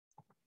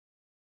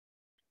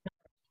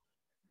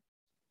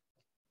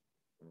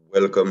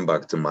Welcome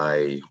back to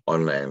my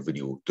online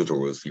video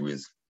tutorial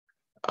series.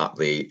 At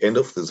the end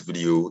of this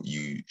video,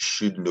 you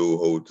should know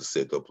how to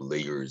set up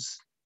layers.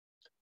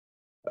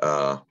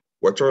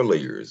 What are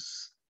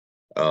layers?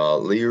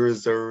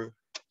 Layers are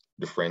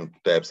different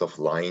types of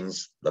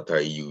lines that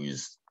are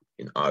used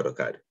in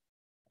AutoCAD.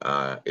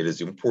 It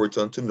is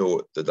important to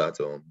note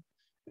that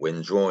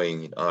when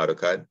drawing in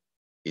AutoCAD,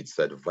 it's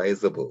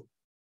advisable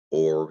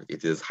or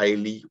it is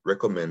highly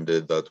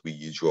recommended that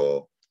we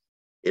draw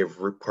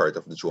every part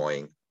of the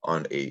drawing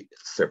on a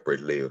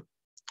separate layer.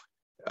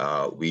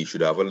 We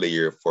should have a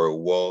layer for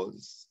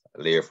walls,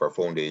 a layer for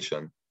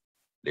foundation,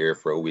 layer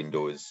for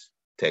windows,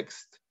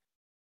 text,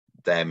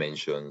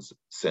 dimensions,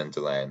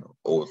 centerline,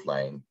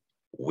 outline,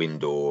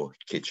 window,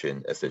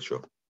 kitchen,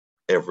 etc.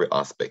 Every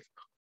aspect.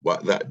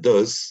 What that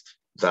does,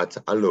 that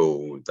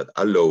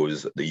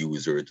allows the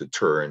user to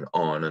turn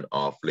on and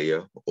off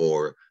layer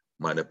or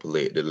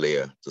manipulate the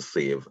layer to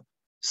save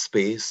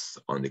space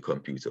on the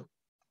computer.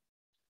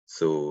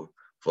 So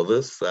for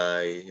this,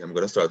 I am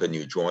going to start a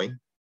new drawing.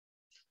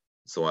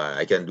 So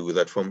I can do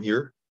that from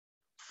here.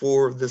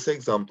 For this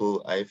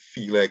example, I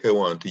feel like I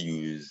want to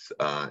use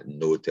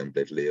no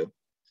template layer.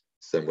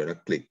 So I'm going to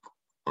click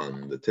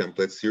on the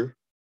templates here.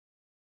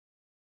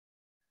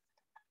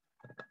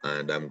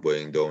 And I'm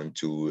going down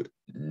to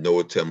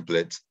no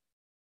template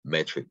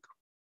metric.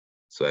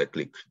 So I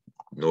click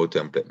no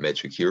template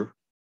metric here,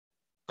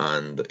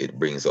 and it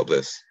brings up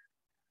this.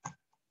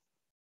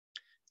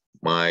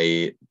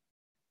 My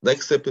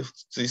next step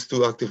is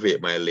to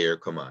activate my layer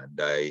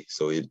command.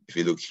 So if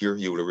you look here,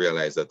 you will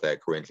realize that I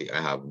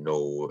have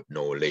no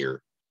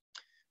layer.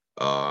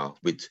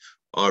 With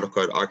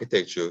AutoCAD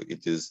architecture,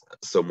 it is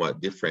somewhat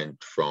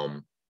different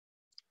from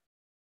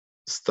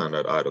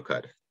standard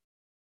AutoCAD.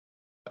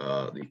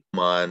 The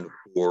command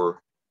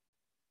for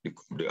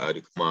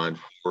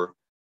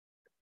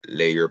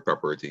layer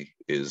property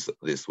is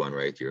this one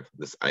right here,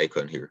 this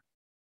icon here.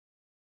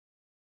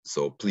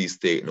 So please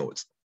take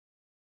notes.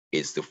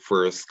 It's the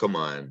first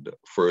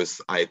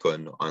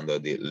icon under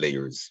the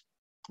layers,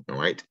 all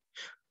right?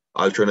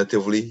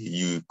 Alternatively,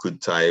 you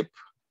could type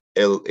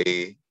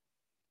LA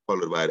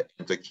followed by the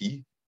enter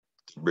key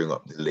to bring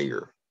up the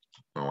layer,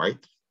 all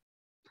right?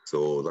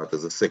 So that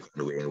is the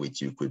second way in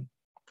which you could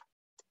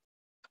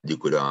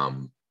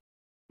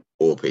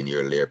open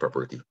your layer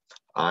property.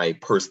 I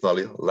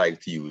personally like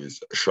to use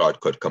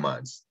shortcut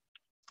commands.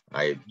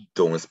 I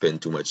don't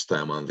spend too much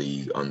time on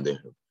the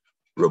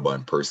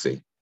ribbon per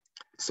se.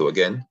 So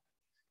again,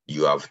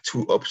 you have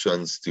two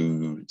options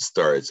to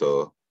start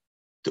to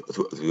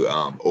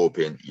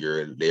open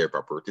your layer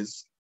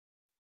properties.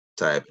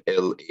 Type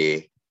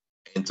LA,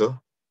 enter,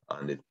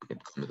 and it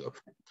comes up.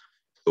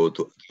 So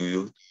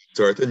to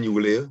start a new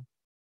layer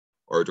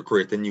or to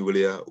create a new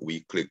layer, we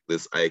click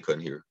this icon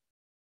here.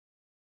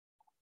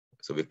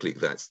 So we click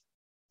that.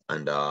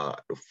 And the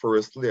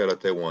first layer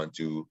that I want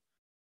to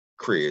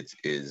create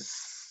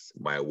is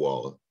my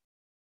wall.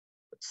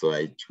 So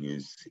I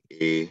choose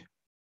a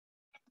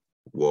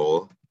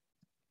wall.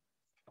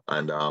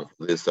 And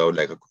this I would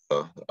like a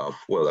color of,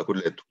 well, I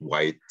could let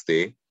white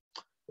stay.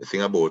 The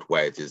thing about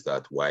white is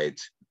that white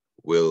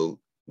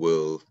will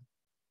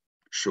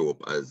show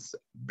up as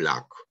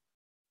black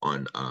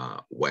on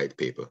white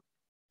paper.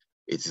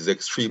 It is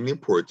extremely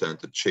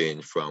important to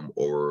change from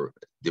our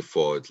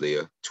default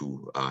layer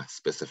to a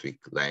specific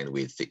line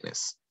width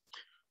thickness.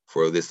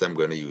 For this, I'm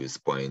going to use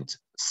 0.6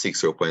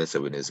 or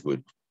 0.7 is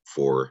good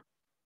for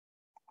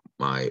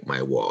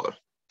my wall.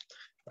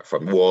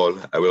 From wall,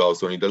 I will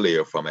also need a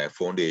layer for my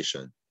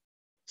foundation.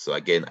 So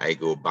again, I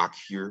go back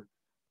here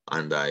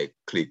and I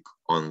click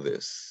on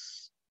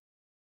this.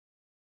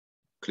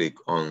 Click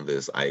on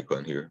this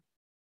icon here.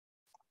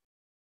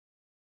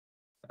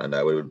 And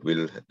I will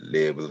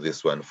label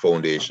this one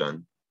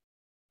foundation,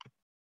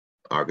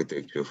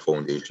 architecture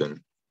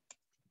foundation.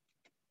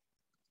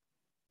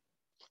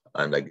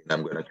 And again,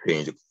 I'm going to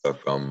change the color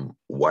from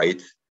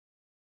white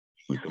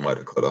to some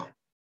other color,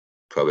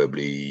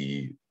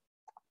 probably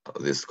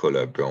this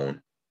color,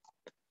 brown.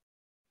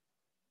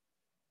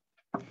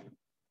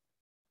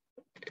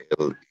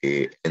 LA,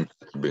 and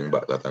bring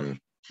back that on.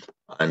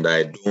 And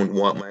I don't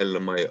want my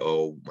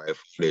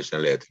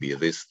foundation layer to be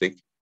this thick,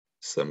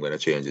 so I'm going to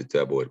change it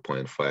to about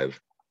 0.5.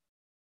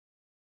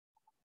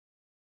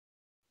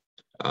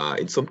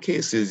 In some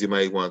cases, you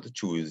might want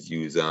to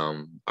use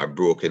a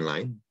broken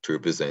line to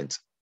represent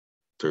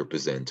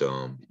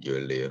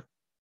your layer.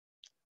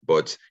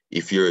 But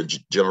if you're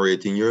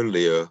generating your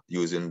layer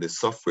using the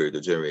software to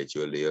generate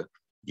your layer,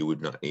 you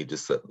would not need to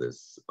set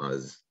this,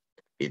 as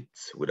it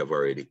would have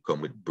already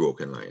come with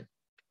broken line.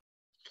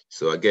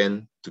 So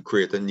again, to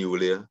create a new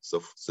layer,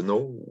 so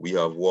now we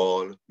have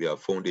wall, we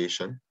have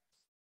foundation.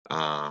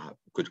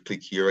 Could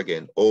click here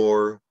again,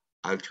 or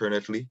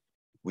alternately,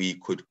 we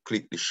could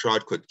click the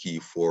shortcut key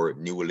for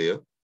new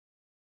layer,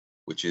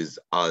 which is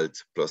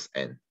Alt plus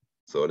N.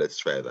 So let's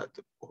try that.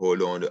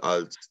 Hold on the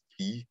Alt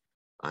key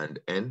and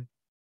N,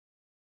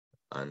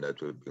 and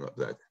that will bring up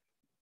that.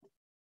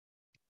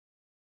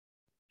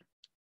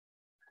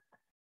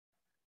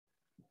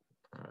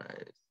 All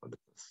right, so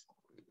let's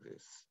click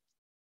this.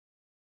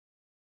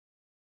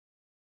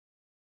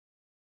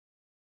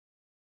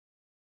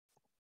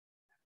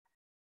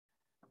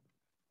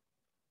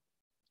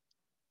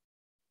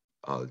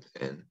 Alt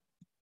N.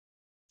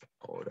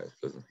 Oh, that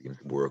doesn't seem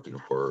to be working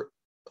for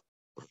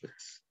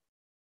this.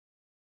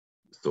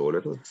 So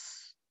let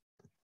us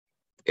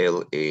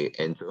LA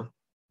enter,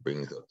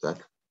 brings up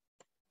that.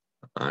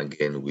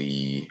 Again,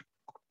 we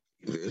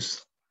do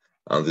this.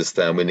 And this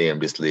time we name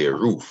this layer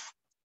roof,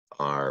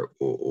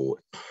 ROOF,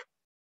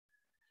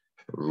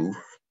 roof.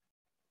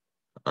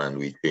 And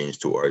we change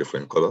to our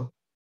different color.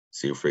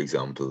 Say, for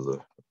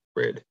example,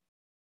 red.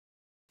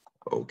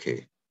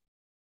 Okay.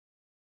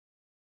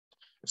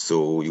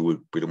 So you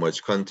would pretty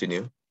much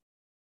continue.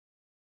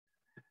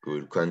 You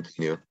would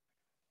continue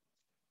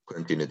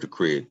to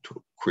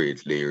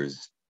create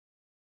layers.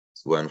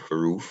 One for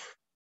roof,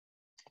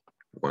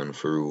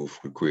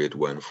 we create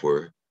one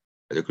for,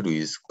 what you could do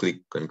is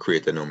click and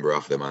create a number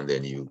of them, and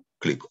then you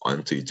click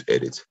onto it to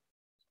edit.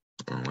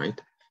 All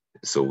right.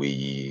 So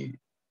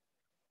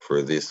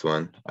for this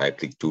one, I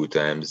click 2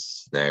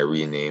 times, then I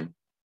rename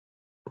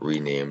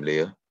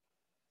layer.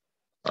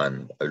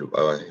 And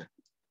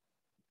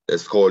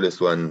let's call this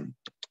one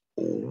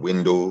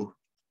Windows.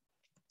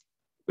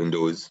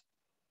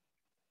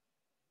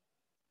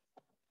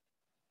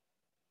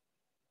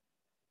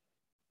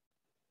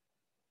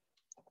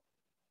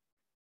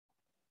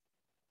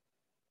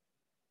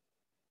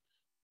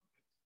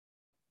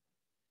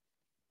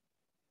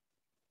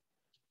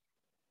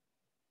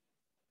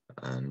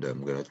 And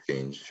I'm gonna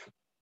change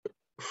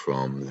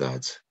from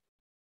that.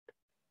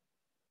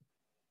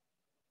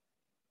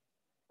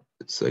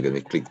 So I'm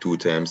gonna click 2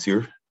 times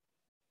here.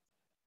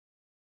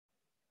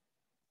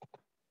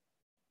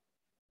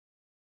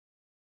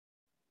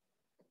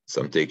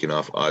 So I'm taking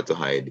off auto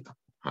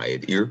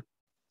hide here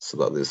so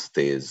that this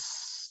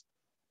stays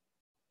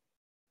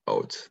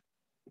out.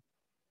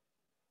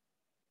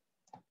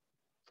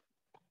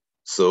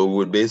 So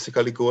we'll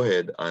basically go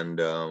ahead and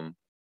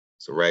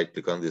so right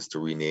click on this to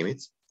rename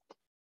it.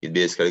 You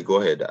basically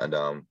go ahead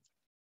and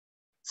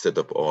set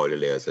up all the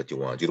layers that you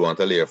want. You want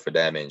a layer for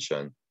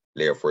dimension,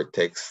 layer for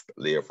text,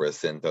 layer for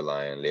center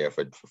line, layer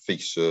for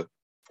fixture,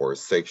 for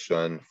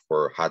section,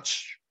 for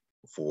hatch,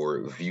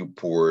 for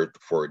viewport,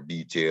 for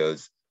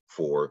details,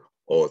 for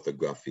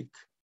orthographic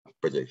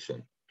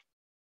projection.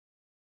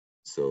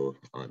 So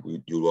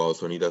you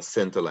also need a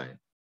center line.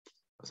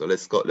 So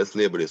let's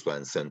label this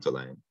one center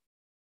line.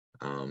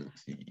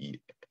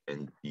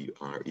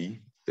 CENTERE,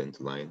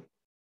 center line.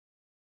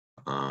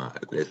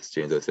 Let's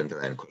change the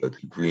center line color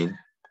to green.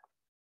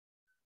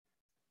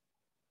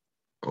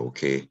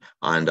 Okay,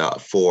 and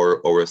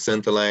for our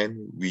center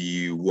line,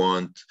 we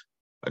want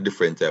a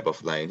different type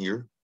of line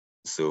here.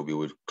 So we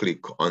would click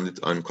on it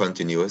on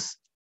continuous,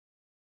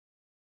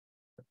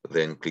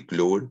 then click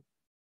load,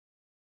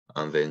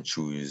 and then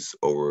choose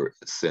our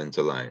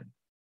center line.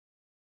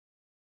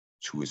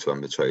 Choose from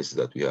the choices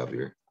that we have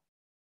here.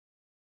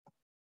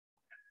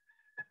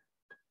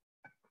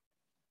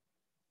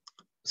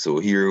 So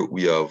here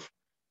we have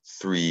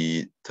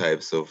 3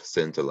 types of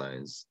center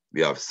lines.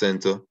 We have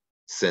center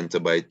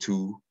by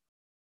 2,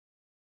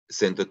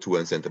 center 2,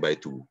 and center by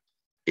 2.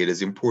 It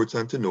is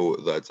important to know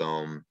that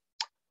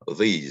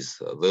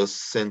the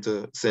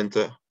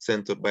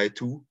center by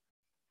 2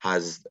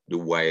 has the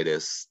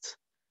widest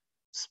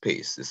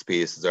space. The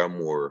spaces are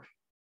more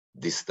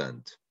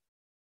distant.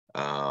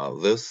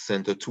 This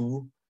center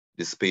 2,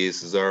 the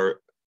spaces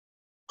are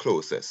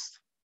closest.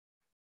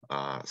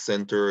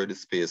 Center, the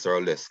spaces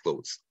are less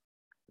close.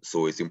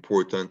 So it's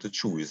important to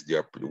choose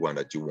the one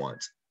that you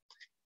want.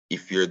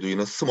 If you're doing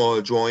a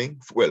small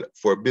drawing, well,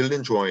 for a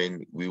building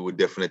drawing, we would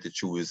definitely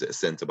choose a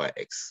center by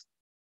X.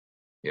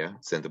 Yeah,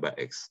 center by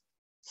X.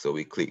 So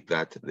we click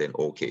that, then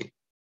okay.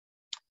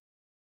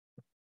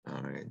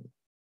 All right.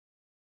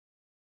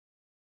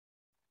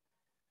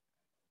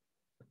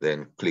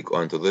 Then click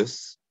onto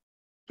this,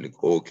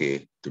 click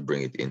OK to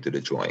bring it into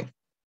the drawing.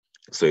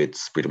 So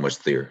it's pretty much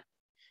there.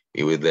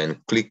 You will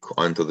then click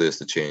onto this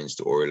to change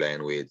the our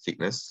line weight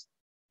thickness.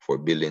 For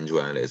building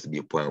drawing, let's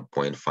be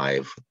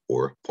 0.5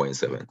 or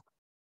 0.7.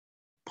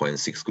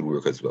 0.6 could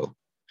work as well.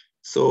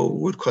 So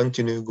we'll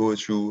continue, go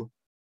through,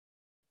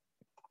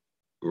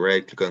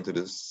 right click onto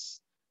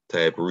this,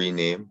 type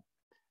rename.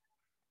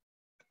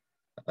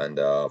 And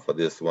for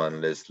this one,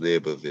 let's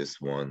label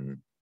this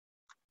one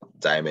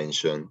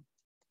dimension,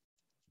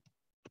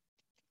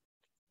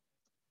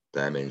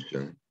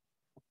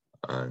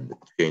 and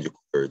change the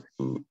color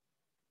to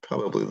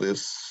probably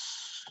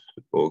this.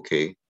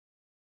 Okay.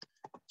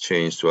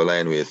 Change to a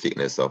line with a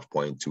thickness of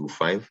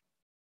 0.25.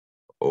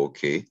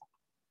 Okay.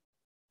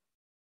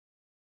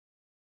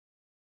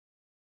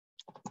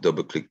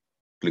 Double click,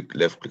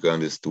 left click on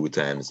this 2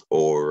 times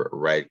or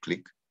right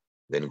click,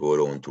 then go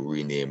down to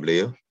rename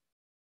layer.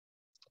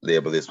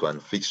 Label this one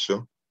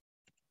fixture.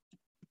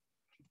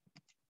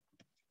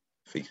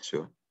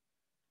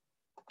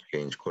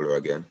 Change color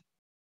again.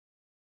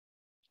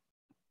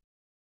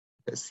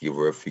 Let's give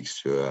her a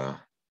fixture.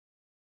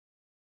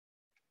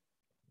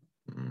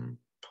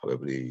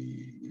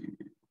 Probably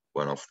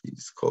one of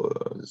these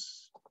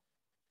colors.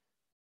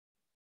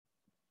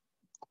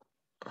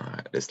 All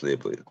right, let's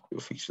label it. We'll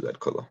fixture that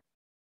color.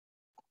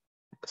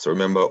 So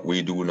remember,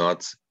 we do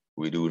not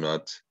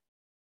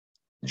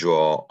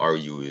draw or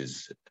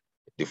use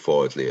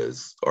default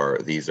layers, or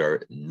these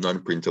are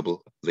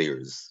non-printable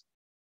layers.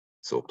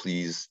 So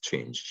please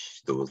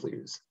change those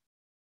layers.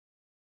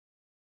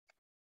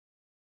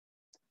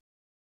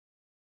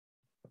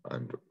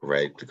 And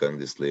right click on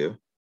this layer.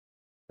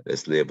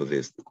 Let's label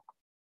this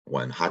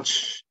one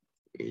hatch,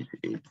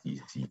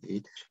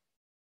 H-A-T-C-H.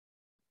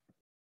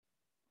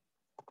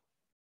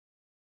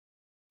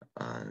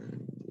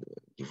 And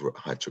give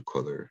hatch a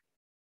color,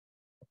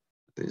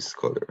 this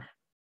color.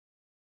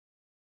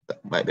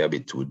 That might be a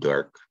bit too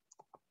dark.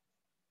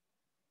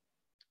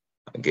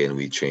 Again,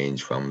 we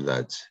change from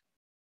that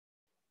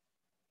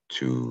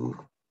to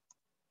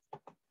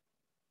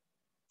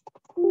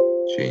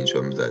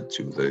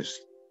this.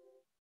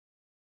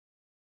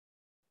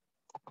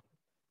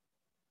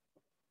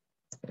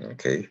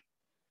 Okay.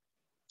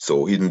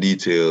 So hidden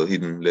detail,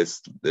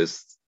 let's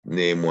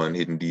name one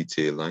hidden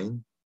detail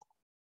line.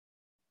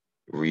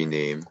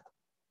 Rename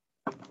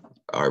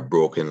our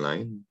broken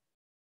line.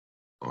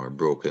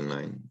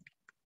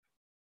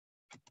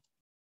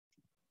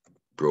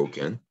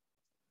 Broken.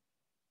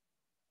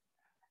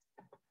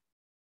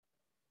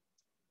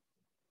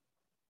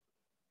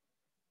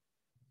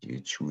 You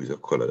choose a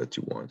color that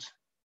you want.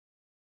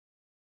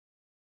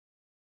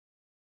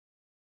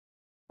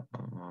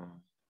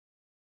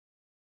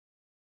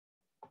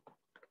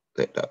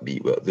 Let that be.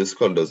 Well, this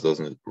color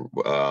doesn't,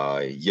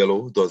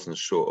 yellow doesn't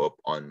show up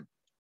on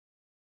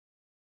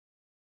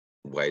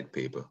white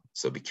paper.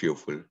 So be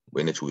careful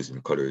when you're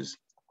choosing colors.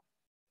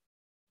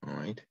 All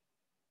right.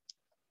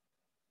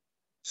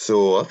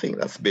 So I think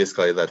that's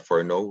basically that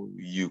for now.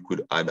 You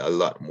could add a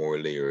lot more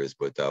layers,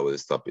 but I will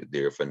stop it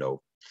there for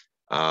now.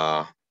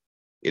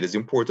 It is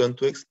important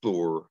to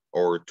explore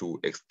or to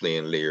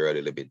explain layer a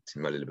little bit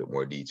in a little bit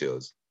more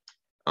details.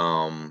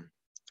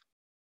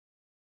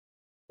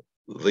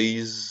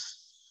 These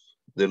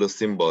little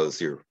symbols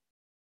here,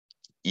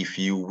 if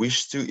you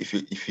wish to,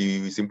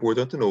 it's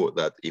important to know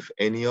that if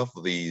any of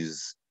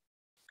these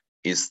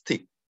is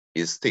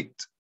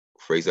ticked,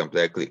 for example,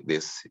 I click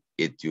this,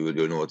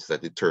 you'll notice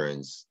that it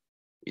turns,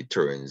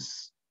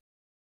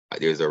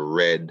 there's a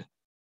red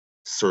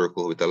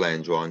circle with a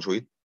line drawn through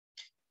it.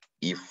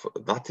 If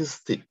that is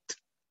ticked,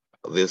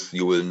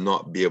 you will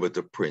not be able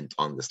to print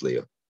on this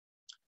layer.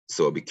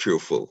 So be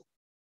careful.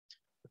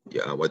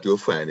 Yeah, what you'll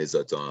find is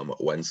that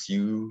once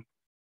you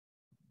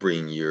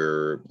bring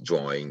your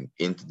drawing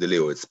into the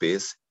layout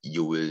space,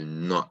 you will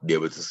not be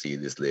able to see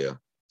this layer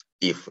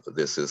if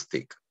this is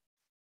thick.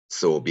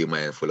 So be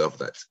mindful of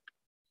that.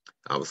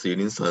 I've seen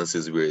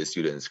instances where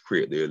students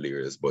create their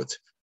layers, but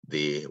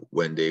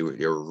when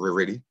they're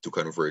ready to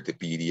convert to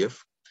PDF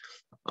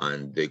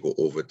and they go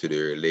over to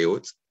their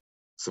layout,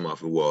 some of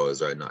the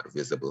walls are not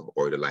visible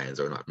or the lines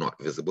are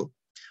not visible.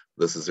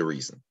 This is the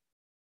reason.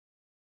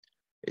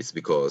 It's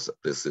because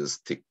this is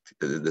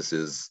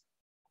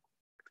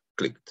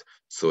clicked.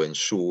 So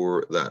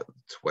ensure that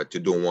what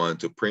you don't want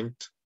to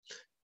print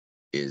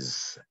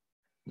is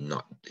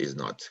not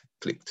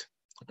clicked.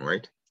 All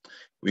right.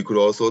 We could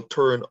also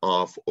turn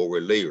off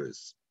our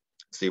layers.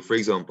 Say, for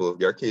example,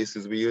 there are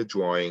cases where your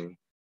drawing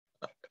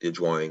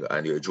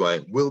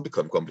will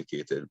become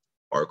complicated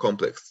or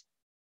complex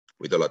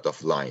with a lot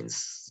of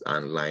lines,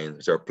 and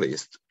lines are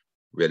placed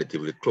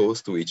relatively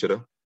close to each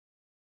other.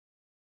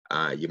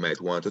 You might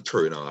want to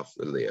turn off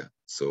the layer.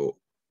 So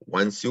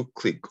once you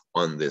click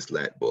on this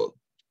light bulb,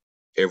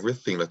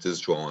 everything that is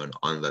drawn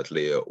on that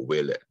layer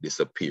will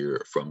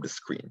disappear from the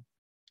screen.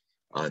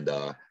 And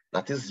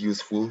that is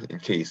useful in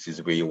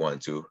cases where you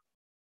want to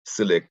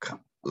select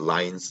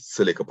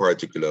a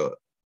particular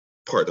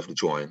part of the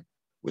drawing,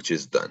 which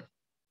is done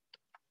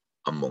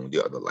among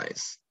the other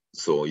lines.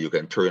 So you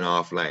can turn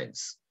off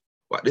lines.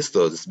 What this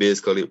does is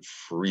basically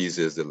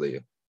freezes the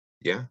layer,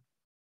 yeah?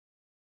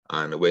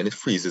 And when it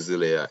freezes the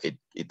layer, it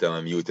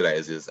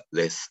utilizes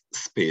less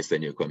space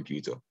than your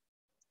computer.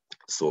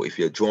 So if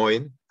you're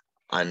drawing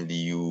and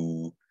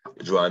the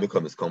drawing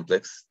becomes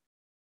complex,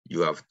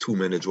 you have too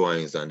many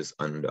drawings on this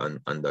in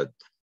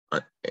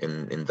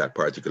that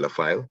particular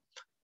file,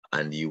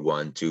 and you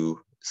want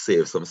to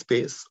save some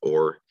space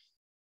or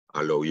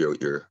allow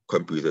your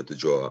computer to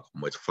draw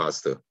much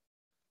faster,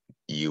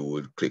 you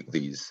would click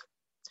these.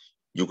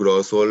 You could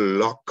also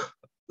lock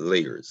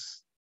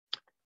layers.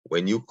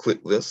 When you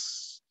click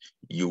this,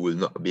 you will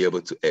not be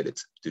able to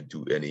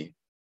do any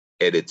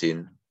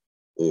editing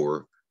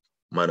or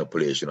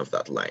manipulation of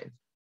that line.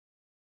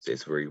 So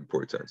it's very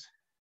important.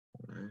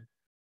 All right.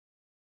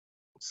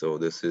 So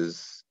this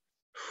is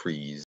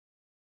freeze.